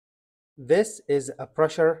This is a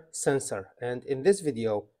pressure sensor, and in this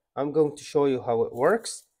video I'm going to show you how it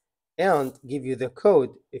works and give you the code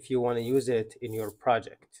if you want to use it in your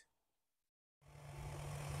project.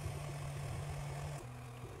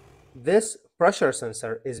 This pressure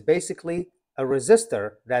sensor is basically a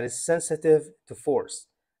resistor that is sensitive to force.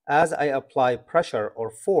 As I apply pressure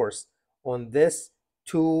or force on this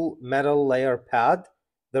two metal layer pad,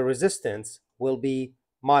 the resistance will be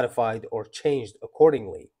modified or changed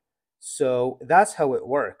accordingly. So that's how it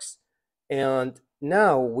works. And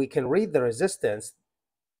now we can read the resistance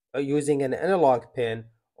using an analog pin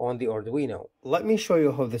on the Arduino. Let me show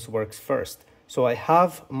you how this works first. So I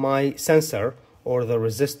have my sensor or the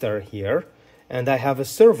resistor here, and I have a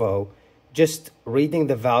servo just reading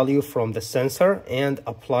the value from the sensor and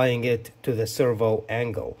applying it to the servo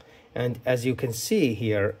angle. And as you can see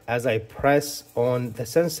here, as I press on the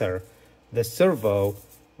sensor, the servo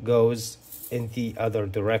goes in the other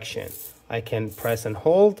direction. I can press and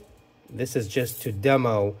hold. This is just to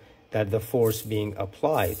demo that the force being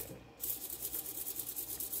applied.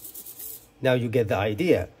 Now you get the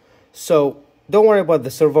idea. So don't worry about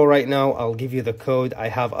the servo right now. I'll give you the code. I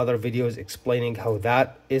have other videos explaining how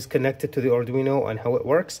that is connected to the Arduino and how it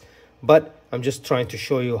works. But I'm just trying to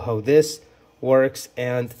show you how this works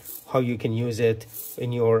and how you can use it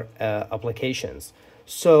in your applications.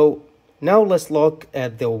 So now let's look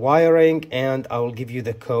at the wiring, and I will give you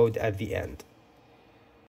the code at the end.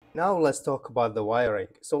 Now let's talk about the wiring.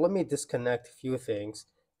 So let me disconnect a few things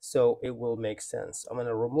so it will make sense. I'm going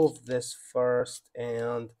to remove this first,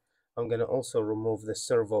 and I'm going to also remove the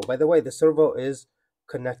servo. By the way, the servo is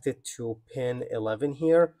connected to pin 11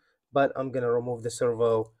 here, but I'm going to remove the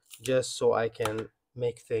servo just so I can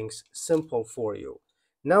make things simple for you.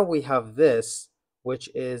 Now we have this,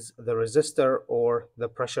 which is the resistor or the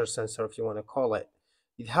pressure sensor, if you want to call it.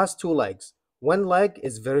 It has two legs. One leg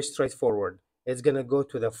is very straightforward. It's going to go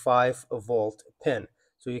to the 5-volt pin.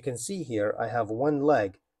 So you can see here, I have one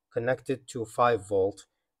leg connected to 5 volt,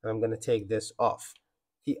 and I'm going to take this off.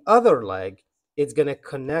 The other leg, it's going to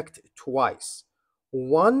connect twice.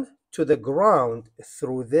 One to the ground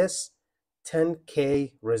through this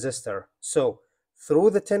 10K resistor. So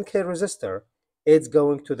through the 10K resistor, it's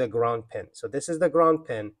going to the ground pin. So this is the ground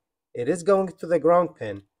pin. It is going to the ground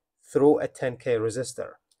pin through a 10K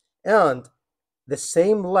resistor. And the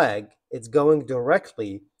same leg, it's going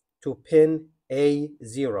directly to pin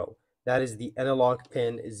A0. That is the analog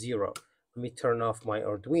pin 0. Let me turn off my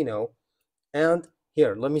Arduino. And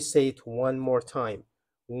here, let me say it one more time.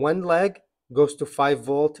 One leg goes to 5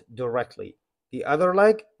 volt directly. The other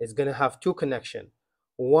leg is going to have two connections.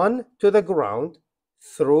 One to the ground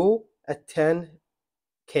through a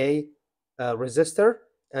 10K resistor,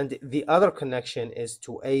 and the other connection is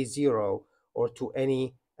to A0 or to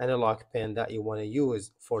any analog pin that you want to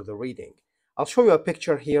use for the reading. I'll show you a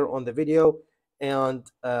picture here on the video, and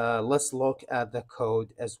let's look at the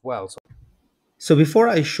code as well. So before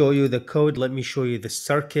I show you the code, let me show you the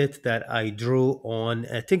circuit that I drew on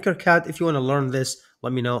Tinkercad. If you want to learn this,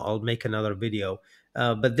 let me know. I'll make another video.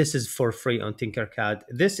 But this is for free on Tinkercad.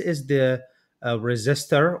 This is the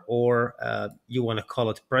resistor, or you want to call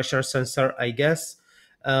it pressure sensor, I guess.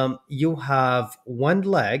 You have one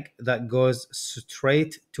leg that goes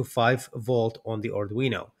straight to 5 volt on the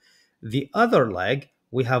Arduino. The other leg,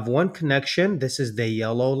 we have one connection. This is the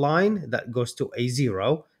yellow line that goes to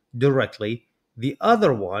A0 directly. The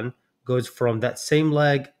other one goes from that same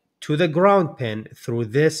leg to the ground pin through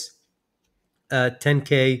this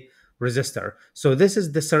 10K resistor. So this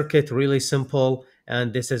is the circuit, really simple,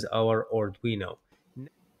 and this is our Arduino.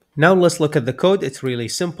 Now let's look at the code. It's really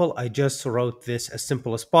simple. I just wrote this as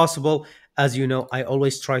simple as possible. As you know, I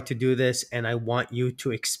always try to do this, and I want you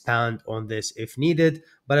to expand on this if needed,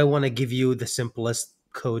 but I want to give you the simplest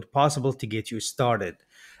code possible to get you started.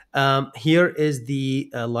 Here is the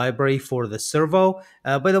library for the servo.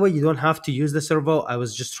 By the way, you don't have to use the servo. I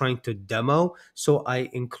was just trying to demo, so I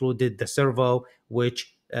included the servo,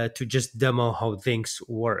 which to just demo how things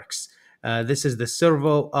works. This is the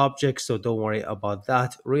servo object, so don't worry about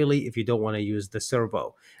that really if you don't want to use the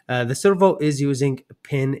servo. The servo is using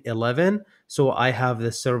pin 11, so I have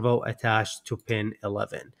the servo attached to pin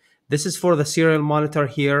 11. This is for the serial monitor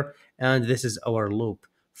here, and this is our loop.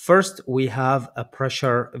 First, we have a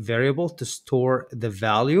pressure variable to store the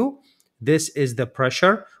value. This is the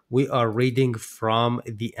pressure we are reading from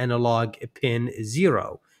the analog pin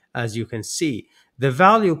 0, as you can see. The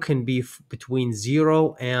value can be between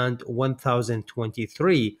 0 and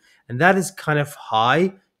 1023, and that is kind of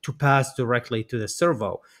high to pass directly to the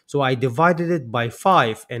servo. So I divided it by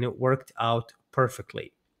 5, and it worked out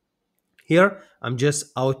perfectly. Here, I'm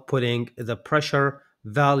just outputting the pressure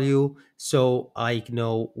value so I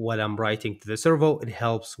know what I'm writing to the servo. It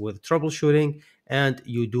helps with troubleshooting, and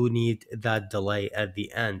you do need that delay at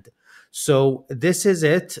the end. So this is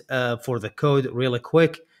it for the code really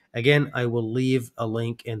quick. Again, I will leave a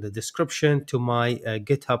link in the description to my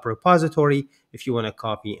GitHub repository if you want to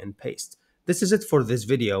copy and paste. This is it for this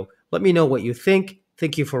video. Let me know what you think.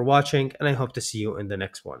 Thank you for watching, and I hope to see you in the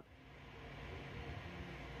next one.